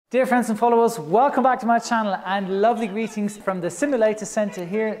Dear friends and followers, welcome back to my channel and lovely greetings from the Simulator Center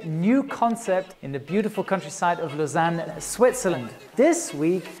here, new concept in the beautiful countryside of Lausanne, Switzerland. This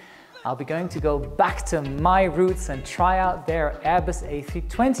week, I'll be going to go back to my roots and try out their Airbus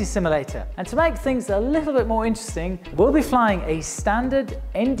A320 simulator. And to make things a little bit more interesting, we'll be flying a standard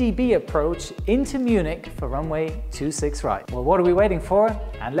NDB approach into Munich for runway 26 right. Well, what are we waiting for?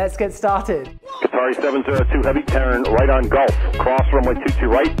 And let's get started. Qatari 702 heavy, turn right on Gulf, cross runway 22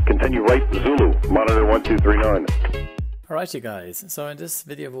 right, continue right Zulu, monitor 1239. Alright you guys, so in this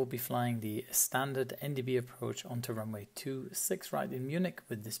video we'll be flying the standard NDB approach onto runway 26 right in Munich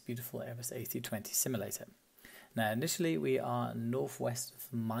with this beautiful Airbus A320 simulator. Now initially we are northwest of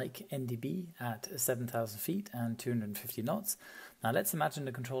Mike NDB at 7,000 feet and 250 knots. Now let's imagine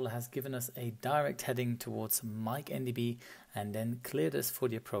the controller has given us a direct heading towards Mike NDB and then cleared us for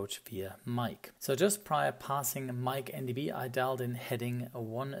the approach via Mike. So just prior passing Mike NDB, I dialed in heading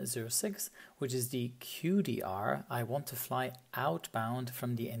 106, which is the QDR I want to fly outbound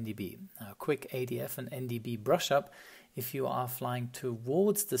from the NDB. Now a quick ADF and NDB brush up. If you are flying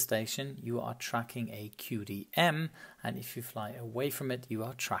towards the station, you are tracking a QDM, and if you fly away from it, you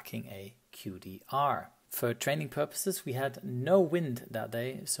are tracking a QDR. For training purposes, we had no wind that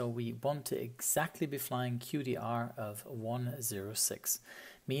day, so we want to exactly be flying QDR of 106,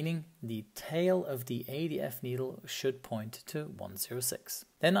 meaning the tail of the ADF needle should point to 106.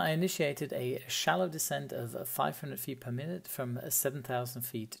 Then I initiated a shallow descent of 500 feet per minute from 7,000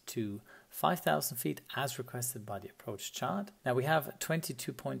 feet to 5,000 feet as requested by the approach chart. Now we have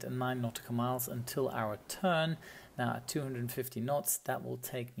 22.9 nautical miles until our turn. Now at 250 knots, that will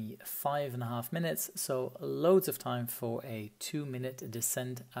take me 5.5 minutes, so loads of time for a 2-minute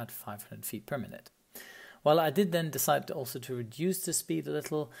descent at 500 feet per minute. Well, I did then decide also to reduce the speed a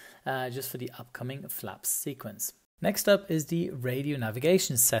little just for the upcoming flaps sequence. Next up is the radio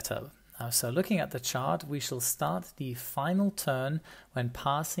navigation setup. So looking at the chart, we shall start the final turn when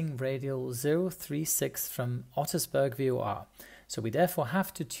passing radial 036 from Ottersberg VOR. So we therefore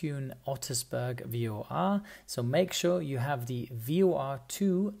have to tune Ottersberg VOR, so make sure you have the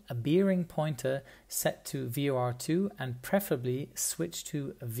VOR2, a bearing pointer, set to VOR2 and preferably switch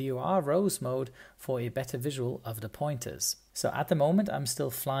to VOR rose mode for a better visual of the pointers. So at the moment I'm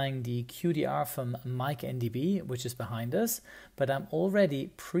still flying the QDR from Mike NDB, which is behind us, but I'm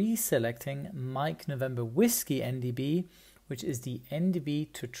already pre-selecting Mike November Whiskey NDB, which is the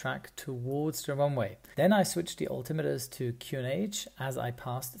NDB to track towards the runway. Then I switched the altimeters to QNH as I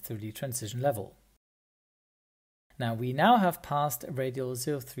passed through the transition level. Now we now have passed radial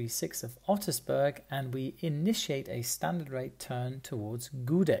 036 of Ottersberg and we initiate a standard rate turn towards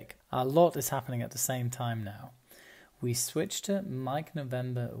Gudek. A lot is happening at the same time now. We switch to Mike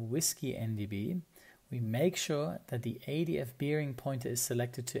November Whiskey NDB. We make sure that the ADF bearing pointer is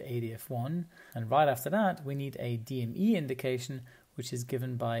selected to ADF1, and right after that we need a DME indication, which is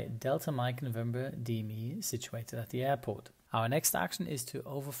given by Delta Mike November DME situated at the airport. Our next action is to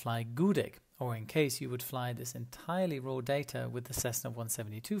overfly Gudek, or in case you would fly this entirely raw data with the Cessna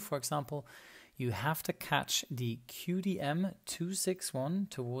 172 for example, you have to catch the QDM 261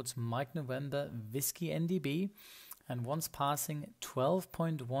 towards Mike November Whiskey NDB, and once passing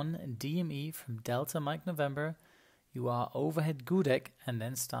 12.1 DME from Delta Mike November, you are overhead Gudek and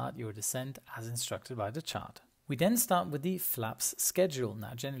then start your descent as instructed by the chart. We then start with the flaps schedule.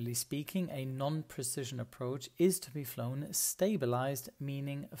 Now generally speaking, a non-precision approach is to be flown stabilized,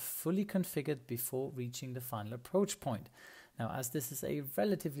 meaning fully configured before reaching the final approach point. Now as this is a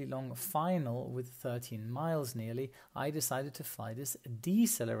relatively long final with 13 miles nearly, I decided to fly this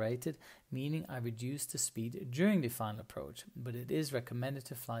decelerated, meaning I reduced the speed during the final approach, but it is recommended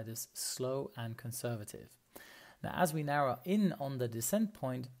to fly this slow and conservative. Now as we narrow in on the descent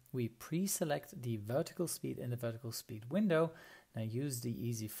point, we pre-select the vertical speed in the vertical speed window. Now use the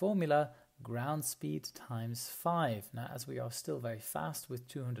easy formula, ground speed times 5. Now as we are still very fast with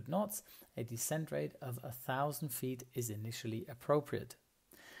 200 knots, a descent rate of 1,000 feet is initially appropriate.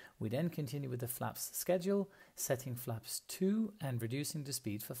 We then continue with the flaps schedule, setting flaps 2 and reducing the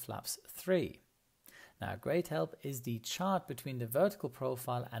speed for flaps 3. Now great help is the chart between the vertical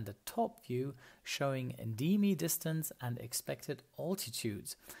profile and the top view showing DME distance and expected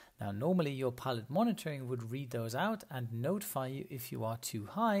altitudes. Now normally your pilot monitoring would read those out and notify you if you are too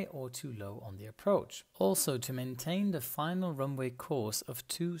high or too low on the approach. Also, to maintain the final runway course of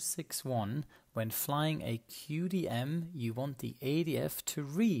 261, when flying a QDM you want the ADF to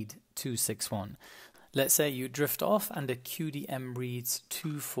read 261. Let's say you drift off and the QDM reads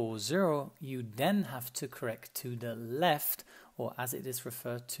 240, you then have to correct to the left, or as it is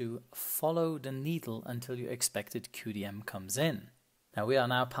referred to, follow the needle until your expected QDM comes in. Now we are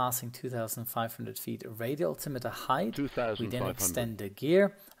now passing 2,500 feet radial altimeter height. We then extend the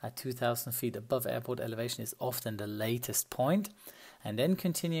gear at 2,000 feet above airport elevation is often the latest point. And then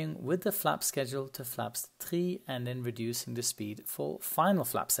continuing with the flap schedule to flaps 3 and then reducing the speed for final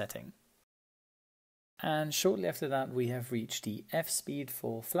flap setting. And shortly after that we have reached the F speed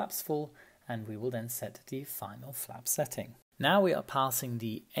for flaps full and we will then set the final flap setting. Now we are passing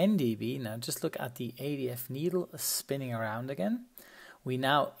the NDB. Now just look at the ADF needle spinning around again. We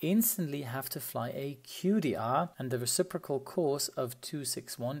now instantly have to fly a QDR and the reciprocal course of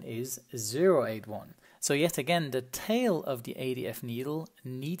 261 is 081. So yet again the tail of the ADF needle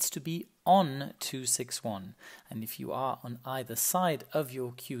needs to be on 261, and if you are on either side of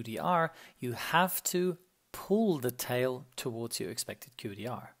your QDR you have to pull the tail towards your expected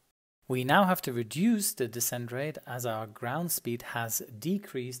QDR. We now have to reduce the descent rate as our ground speed has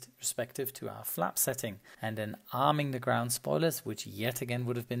decreased respective to our flap setting, and then arming the ground spoilers, which yet again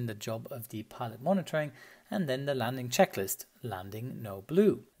would have been the job of the pilot monitoring, and then the landing checklist, landing no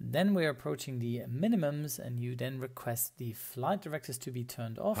blue. Then we're approaching the minimums and you then request the flight directors to be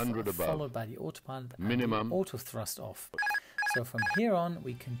turned off, followed by the autopilot and the auto thrust off. So from here on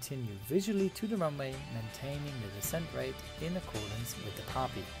we continue visually to the runway, maintaining the descent rate in accordance with the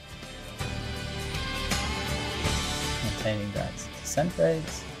PAPI. Maintaining that descent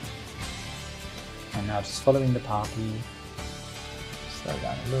rate, and now just following the PAPI, slow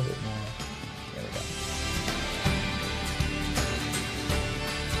down a little bit more, there we go.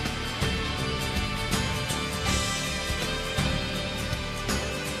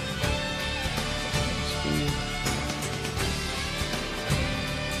 Speed.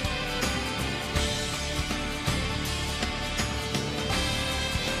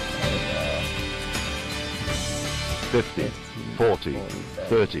 50, 40,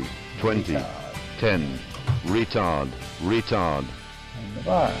 30, 20, 10, retard, retard. And the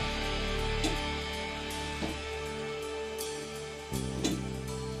bar.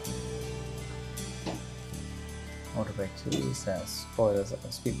 Motor brake 2 says spoilers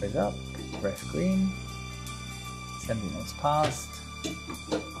up, speed brake up, ref green, 70 knots past,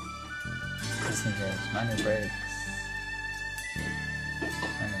 disengage manual brakes,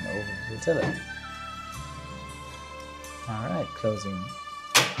 and then over to utility. Alright, closing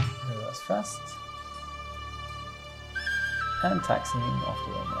reverse thrust and taxiing off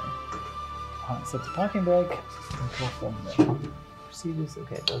the runway. Alright, set the parking brake and perform the procedures.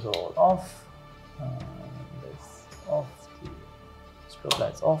 Okay, those are all off. This off, the strobe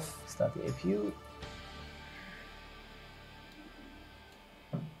lights off, start the APU.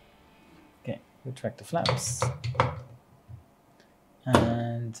 Okay, retract the flaps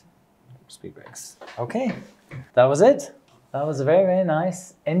and speed brakes. Okay, that was it. That was a very, very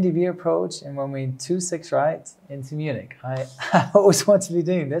nice NDB approach in runway 26 right into Munich. I always wanted to be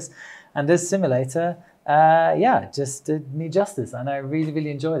doing this, and this simulator, yeah, just did me justice, and I really,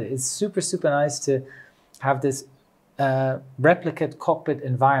 really enjoyed it. It's super, super nice to have this replicate cockpit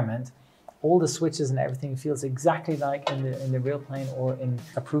environment. All the switches and everything feels exactly like in the real plane or in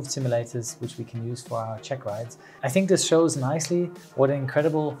approved simulators, which we can use for our check rides. I think this shows nicely what an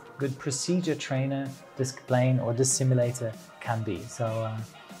incredible good procedure trainer this plane or this simulator can be. So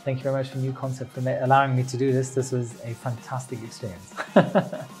thank you very much for New Concept for allowing me to do this. This was a fantastic experience.